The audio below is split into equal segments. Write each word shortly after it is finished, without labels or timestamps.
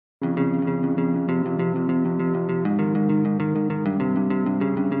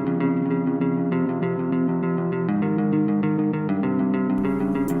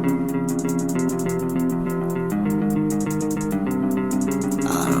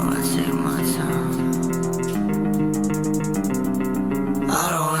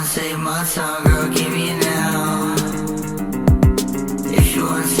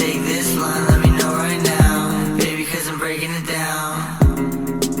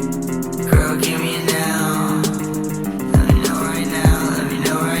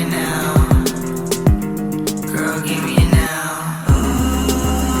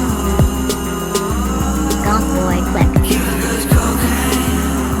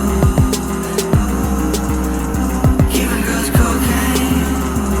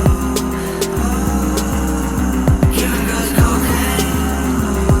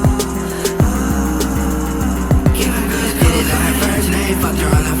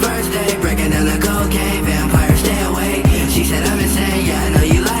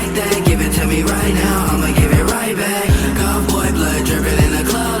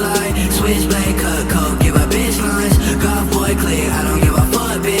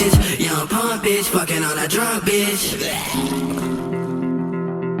bitch, fucking on a drunk bitch.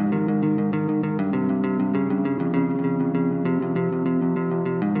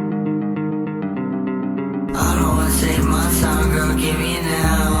 I don't wanna save my time, girl, give me an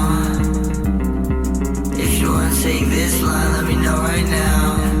hour. If you wanna take this line, let me know right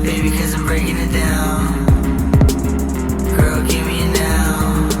now, baby, cause I'm breaking it down. Girl, give me an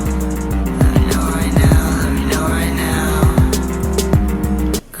hour. Let me know right now, let me know right now.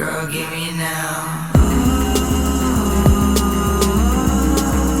 Girl, give me